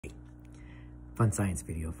Fun science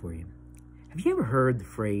video for you. Have you ever heard the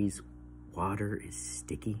phrase, water is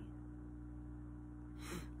sticky?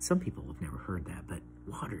 Some people have never heard that, but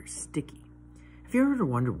water is sticky. Have you ever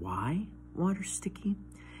wondered why water's sticky?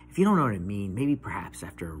 If you don't know what I mean, maybe perhaps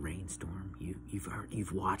after a rainstorm,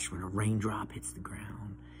 you've watched when a raindrop hits the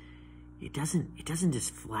ground. It doesn't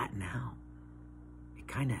just flatten out. It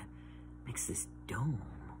kind of makes this dome.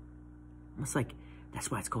 Almost like that's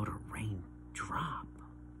why it's called a raindrop.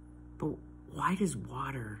 But why does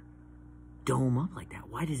water dome up like that?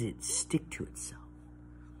 Why does it stick to itself?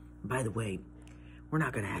 By the way, we're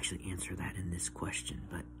not going to actually answer that in this question,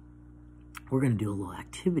 but we're going to do a little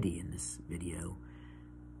activity in this video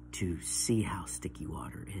to see how sticky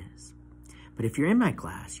water is. But if you're in my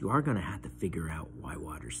class, you are going to have to figure out why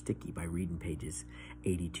water's sticky by reading pages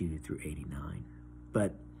 82 through 89.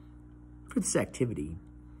 But for this activity,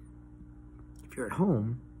 if you're at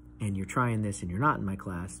home and you're trying this and you're not in my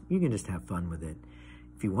class, you can just have fun with it.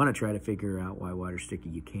 If you want to try to figure out why water's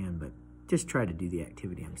sticky, you can, but just try to do the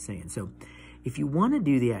activity I'm saying. So if you want to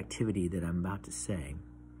do the activity that I'm about to say,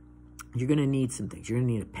 you're going to need some things. You're going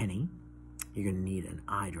to need a penny. You're going to need an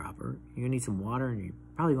eyedropper. You're going to need some water, and you're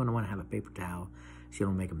probably going to want to have a paper towel so you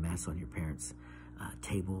don't make a mess on your parents'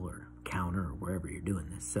 table or counter or wherever you're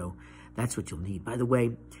doing this. So that's what you'll need. By the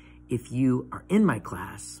way, if you are in my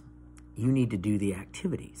class, you need to do the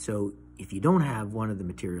activity. So if you don't have one of the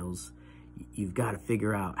materials, you've got to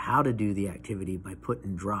figure out how to do the activity by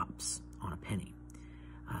putting drops on a penny.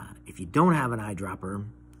 If you don't have an eyedropper,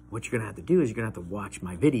 what you're going to have to do is you're going to have to watch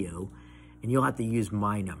my video, and you'll have to use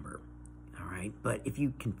my number. Right? But if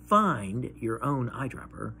you can find your own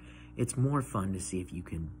eyedropper, it's more fun to see if you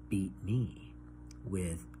can beat me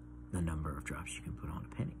with the number of drops you can put on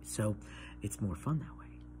a penny. So it's more fun that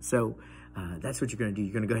way. So that's what you're going to do.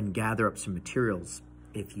 You're going to go ahead and gather up some materials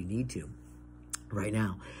if you need to right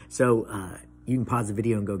now. So you can pause the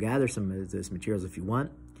video and go gather some of those materials if you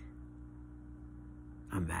want.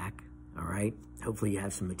 I'm back. All right. Hopefully you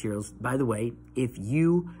have some materials. By the way, if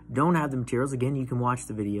you don't have the materials, again, you can watch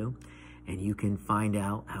the video. And you can find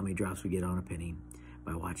out how many drops we get on a penny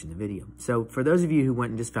by watching the video. So for those of you who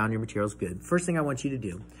went and just found your materials, good. First thing I want you to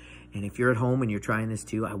do, and if you're at home and you're trying this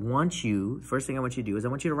too, first thing I want you to do is I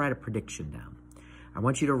want you to write a prediction down. I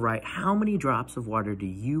want you to write how many drops of water do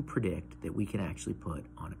you predict that we can actually put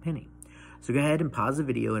on a penny. So go ahead and pause the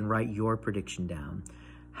video and write your prediction down.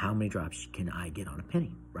 How many drops can I get on a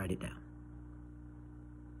penny? Write it down.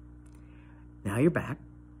 Now you're back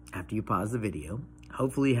after you pause the video.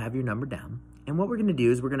 Hopefully you have your number down. And what we're going to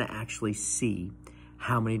do is we're going to actually see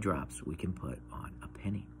how many drops we can put on a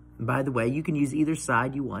penny. And by the way, you can use either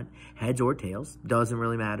side you want, heads or tails. Doesn't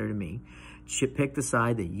really matter to me. Pick the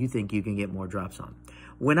side that you think you can get more drops on.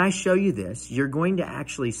 When I show you this, you're going to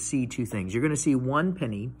actually see two things. You're going to see one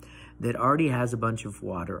penny that already has a bunch of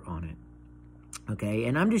water on it. Okay,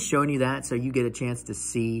 and I'm just showing you that so you get a chance to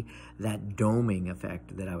see that doming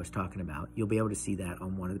effect that I was talking about. You'll be able to see that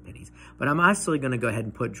on one of the pennies. But I'm actually going to go ahead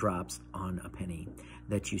and put drops on a penny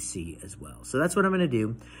that you see as well. So that's what I'm going to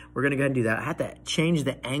do. We're going to go ahead and do that. I have to change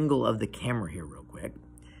the angle of the camera here real quick.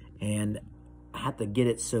 And I have to get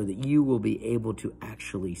it so that you will be able to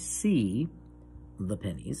actually see the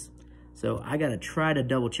pennies. So I got to try to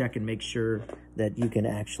double check and make sure that you can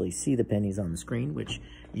actually see the pennies on the screen, which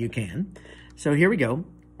you can. So here we go.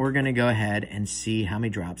 We're going to go ahead and see how many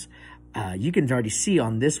drops. You can already see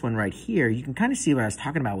on this one right here, you can kind of see what I was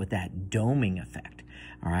talking about with that doming effect.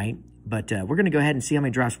 All right. But we're going to go ahead and see how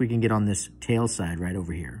many drops we can get on this tail side right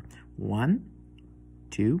over here. 1,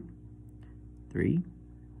 2, 3,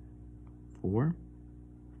 4,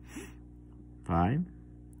 5,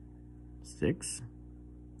 6,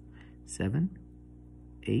 7,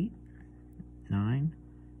 8, 9,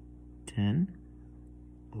 10,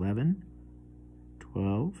 11,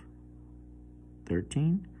 12,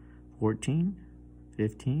 13, 14,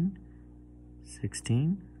 15,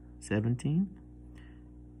 16, 17,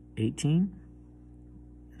 18,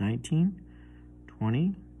 19,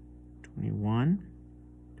 20, 21,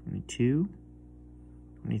 22,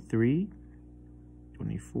 23,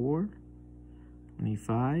 24,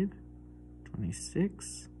 25,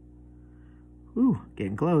 26, ooh,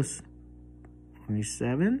 getting close,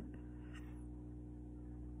 27,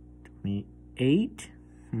 28,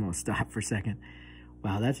 I'm going to stop for a second.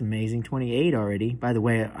 Wow, that's amazing, 28 already. By the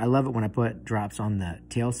way, I love it when I put drops on the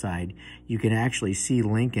tail side. You can actually see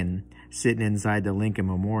Lincoln sitting inside the Lincoln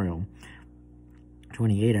Memorial.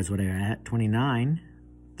 28, that's what I'm at, 29,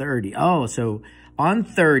 30. Oh, so on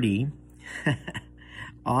 30,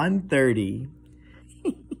 on 30,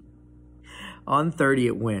 on 30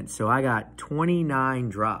 it went. So I got 29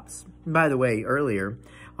 drops. And by the way, earlier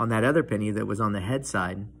on that other penny that was on the head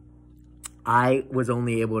side, I was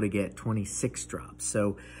only able to get 26 drops.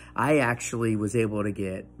 So I actually was able to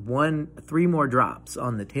get 3 more drops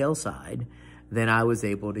on the tail side than I was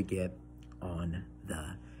able to get on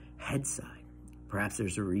the head side. Perhaps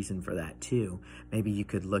there's a reason for that too. Maybe you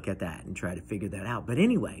could look at that and try to figure that out. But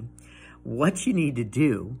anyway, what you need to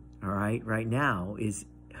do, all right now is,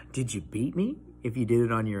 did you beat me if you did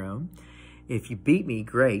it on your own? If you beat me,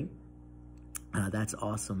 great. That's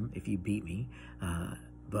awesome if you beat me.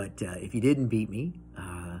 But if you didn't beat me,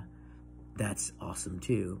 that's awesome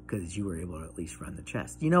too, because you were able to at least run the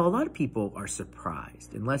test. You know, a lot of people are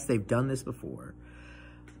surprised, unless they've done this before.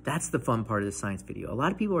 That's the fun part of the science video. A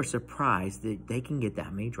lot of people are surprised that they can get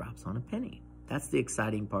that many drops on a penny. That's the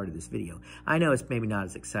exciting part of this video. I know it's maybe not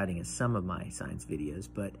as exciting as some of my science videos,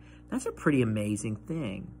 but that's a pretty amazing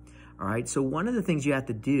thing. All right, so one of the things you have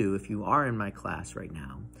to do if you are in my class right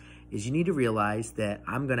now is you need to realize that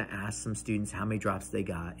I'm gonna ask some students how many drops they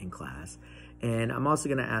got in class. And I'm also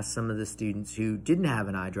gonna ask some of the students who didn't have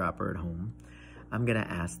an eyedropper at home, I'm gonna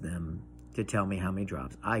ask them to tell me how many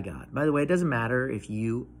drops I got. By the way, it doesn't matter if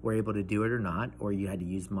you were able to do it or not, or you had to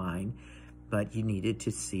use mine, but you needed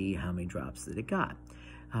to see how many drops that it got.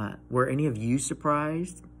 Were any of you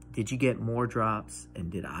surprised? Did you get more drops, and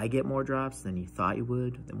did I get more drops than you thought you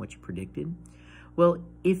would, than what you predicted? Well,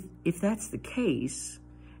 if that's the case,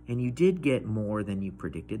 and you did get more than you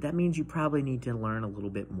predicted, that means you probably need to learn a little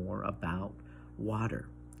bit more about water.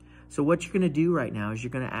 So what you're gonna do right now is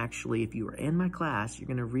you're gonna actually, if you were in my class, you're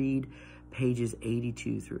gonna read pages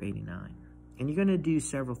 82 through 89. And you're gonna do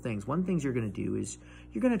several things. One thing you're gonna do is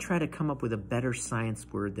you're gonna try to come up with a better science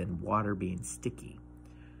word than water being sticky.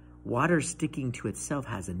 Water sticking to itself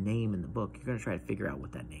has a name in the book. You're gonna try to figure out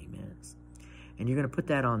what that name is. And you're gonna put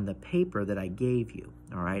that on the paper that I gave you,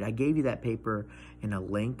 all right? I gave you that paper in a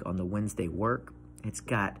link on the Wednesday work. It's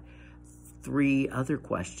got 3 other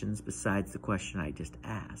questions besides the question I just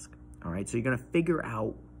asked, all right? So you're gonna figure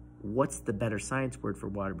out what's the better science word for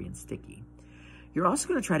water being sticky. You're also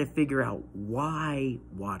gonna try to figure out why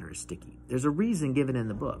water is sticky. There's a reason given in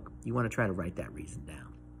the book. You wanna try to write that reason down.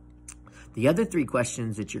 The other 3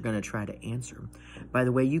 questions that you're gonna try to answer, by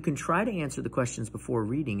the way, you can try to answer the questions before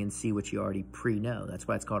reading and see what you already pre-know. That's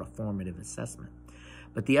why it's called a formative assessment.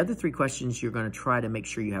 But the other 3 questions you're gonna try to make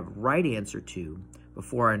sure you have a right answer to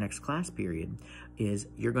before our next class period is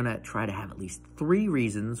you're gonna try to have at least 3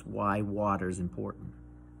 reasons why water is important.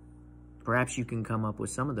 Perhaps you can come up with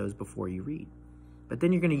some of those before you read. But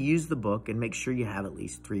then you're going to use the book and make sure you have at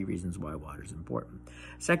least 3 reasons why water is important.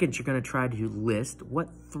 Second, you're going to try to list what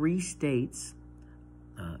 3 states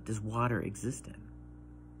does water exist in.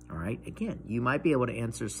 All right, again, you might be able to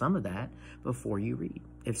answer some of that before you read.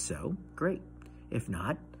 If so, great. If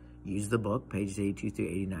not, use the book, pages 82 through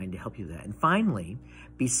 89, to help you with that. And finally,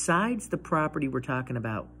 besides the property we're talking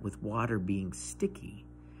about with water being sticky,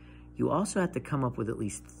 you also have to come up with at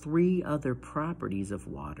least 3 other properties of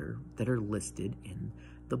water that are listed in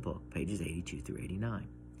the book, pages 82 through 89.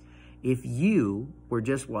 If you were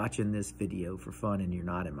just watching this video for fun and you're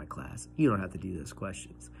not in my class, you don't have to do those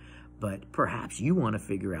questions. But perhaps you want to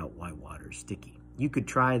figure out why water is sticky. You could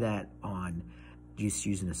try that on just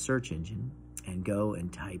using a search engine and go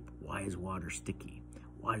and type, why is water sticky?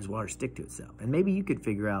 Why does water stick to itself? And maybe you could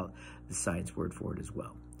figure out the science word for it as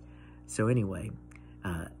well. So anyway,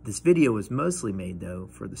 this video was mostly made, though,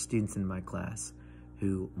 for the students in my class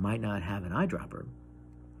who might not have an eyedropper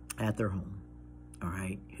at their home, all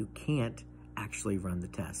right, who can't actually run the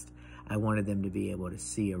test. I wanted them to be able to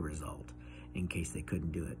see a result in case they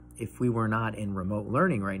couldn't do it. If we were not in remote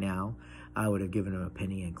learning right now, I would have given them a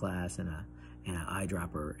penny in class and an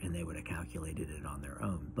eyedropper, and they would have calculated it on their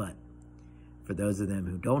own. But for those of them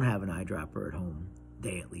who don't have an eyedropper at home,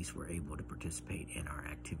 they at least were able to participate in our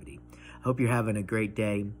activity. Hope you're having a great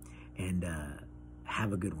day, and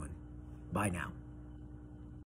have a good one. Bye now.